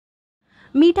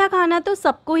मीठा खाना तो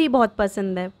सबको ही बहुत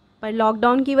पसंद है, पर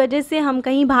लॉकडाउन की वजह से हम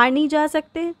कहीं बाहर नहीं जा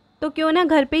सकते, तो क्यों ना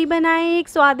घर पे ही बनाएं एक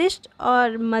स्वादिष्ट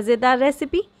और मज़ेदार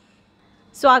रेसिपी।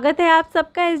 स्वागत है आप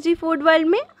सबका एसजी फूड वर्ल्ड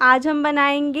में। आज हम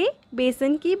बनाएंगे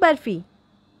बेसन की बर्फ़ी।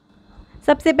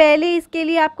 सबसे पहले इसके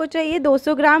लिए आपको चाहिए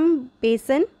 200 ग्राम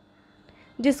बेसन,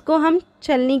 जिसको हम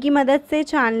छलनी की मदद से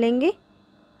छान लेंगे।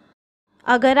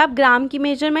 अगर आप ग्राम की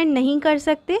मेजरमेंट नहीं कर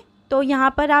सकते तो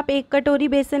यहाँ पर आप 1 कटोरी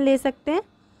बेसन ले सकते हैं।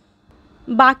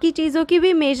 बाकी चीज़ों की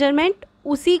भी मेजरमेंट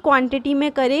उसी क्वांटिटी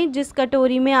में करें जिस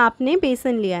कटोरी में आपने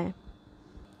बेसन लिया है।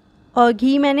 और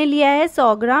घी मैंने लिया है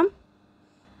 100 ग्राम,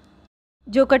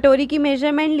 जो कटोरी की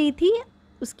मेजरमेंट ली थी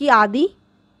उसकी आधी।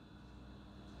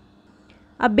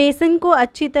 अब बेसन को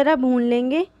अच्छी तरह भून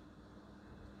लेंगे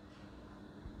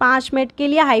 5 मिनट के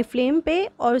लिए हाई फ्लेम पे,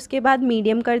 और उसके बाद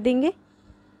मीडियम कर देंगे।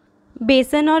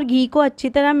 बेसन और घी को अच्छी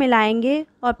तरह मिलाएंगे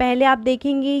और पहले आप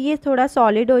देखेंगे ये थोड़ा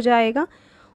सॉलिड हो जाएगा।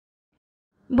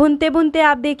 भूनते भूनते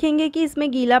आप देखेंगे कि इसमें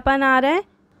गीलापन आ रहा है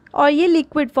और ये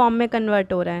लिक्विड फॉर्म में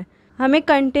कन्वर्ट हो रहा है। हमें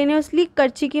कंटिन्यूसली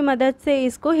करछी की मदद से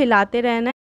इसको हिलाते रहना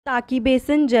है ताकि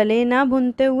बेसन जले ना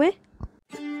भूनते हुए।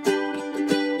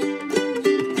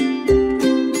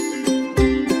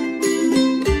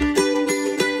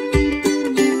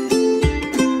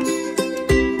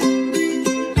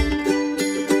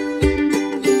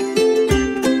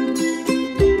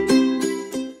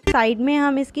 साइड में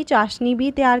हम इसकी चाशनी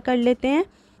भी तैयार कर लेते हैं।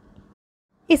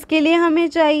 इसके लिए हमें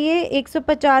चाहिए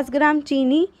 150 ग्राम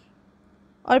चीनी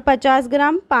और 50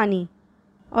 ग्राम पानी।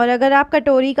 और अगर आप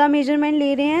कटोरी का मेजरमेंट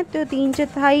ले रहे हैं तो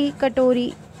 3/4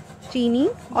 कटोरी चीनी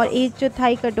और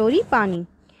 1/4 कटोरी पानी।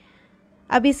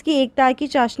 अब इसकी एक तार की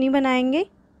चाशनी बनाएंगे,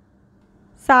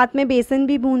 साथ में बेसन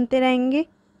भी भूनते रहेंगे।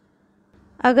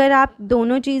 अगर आप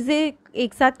दोनों चीज़ें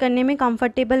एक साथ करने में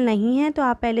कंफर्टेबल नहीं हैं तो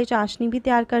आप पहले चाशनी भी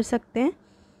तैयार कर सकते हैं।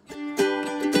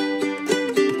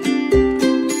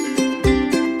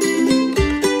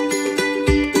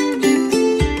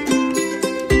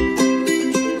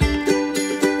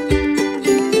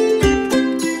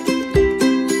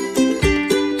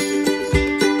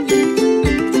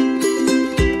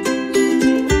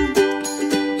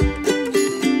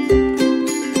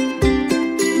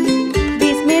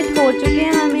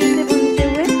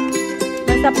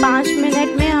 सब 5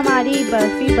 मिनट में हमारी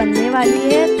बर्फ़ी बनने वाली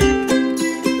है।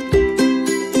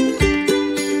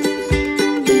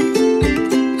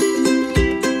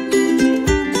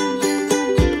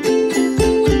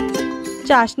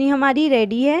 चाशनी हमारी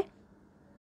रेडी है।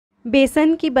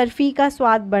 बेसन की बर्फ़ी का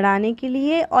स्वाद बढ़ाने के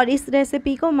लिए और इस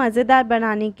रेसिपी को मज़ेदार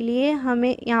बनाने के लिए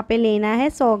हमें यहाँ पे लेना है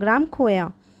 100 ग्राम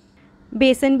खोया।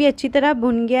 बेसन भी अच्छी तरह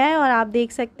भुन गया है और आप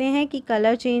देख सकते हैं कि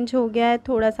कलर चेंज हो गया है,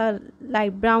 थोड़ा सा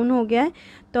लाइट ब्राउन हो गया है।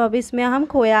 तो अब इसमें हम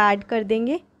खोया ऐड कर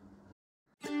देंगे।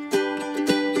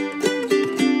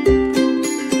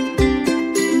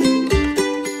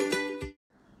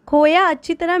 खोया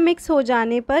अच्छी तरह मिक्स हो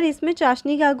जाने पर इसमें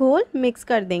चाशनी का घोल मिक्स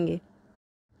कर देंगे।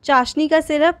 चाशनी का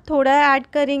सिरप थोड़ा ऐड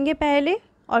करेंगे पहले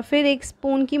और फिर एक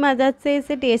स्पून की मदद से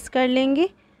इसे टेस्ट कर लेंगे।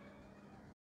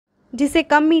 जिसे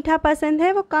कम मीठा पसंद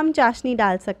है वो कम चाशनी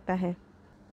डाल सकता है।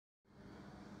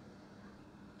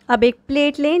 अब एक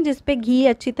प्लेट लें जिस पे घी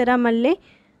अच्छी तरह मल लें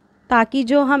ताकि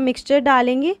जो हम मिक्सचर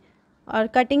डालेंगे और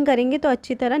कटिंग करेंगे तो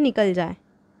अच्छी तरह निकल जाए।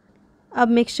 अब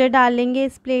मिक्सचर डालेंगे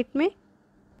इस प्लेट में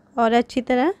और अच्छी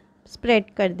तरह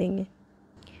स्प्रेड कर देंगे।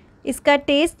 इसका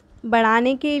टेस्ट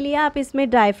बढ़ाने के लिए आप इसमें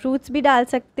ड्राई फ्रूट्स भी डाल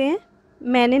सकते हैं।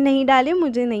 मैंने नहीं डाले,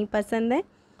 मुझे नहीं पसंद है।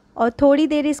 और थोड़ी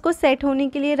देर इसको सेट होने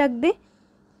के लिए रख दें,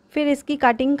 फिर इसकी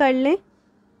कटिंग कर लें।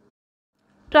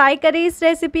 ट्राई करें इस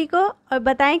रेसिपी को और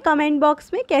बताएं कमेंट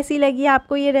बॉक्स में कैसी लगी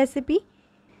आपको ये रेसिपी।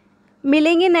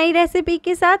 मिलेंगे नई रेसिपी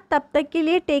के साथ, तब तक के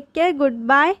लिए take care, good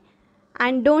bye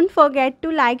and don't forget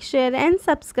to like, share and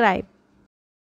subscribe.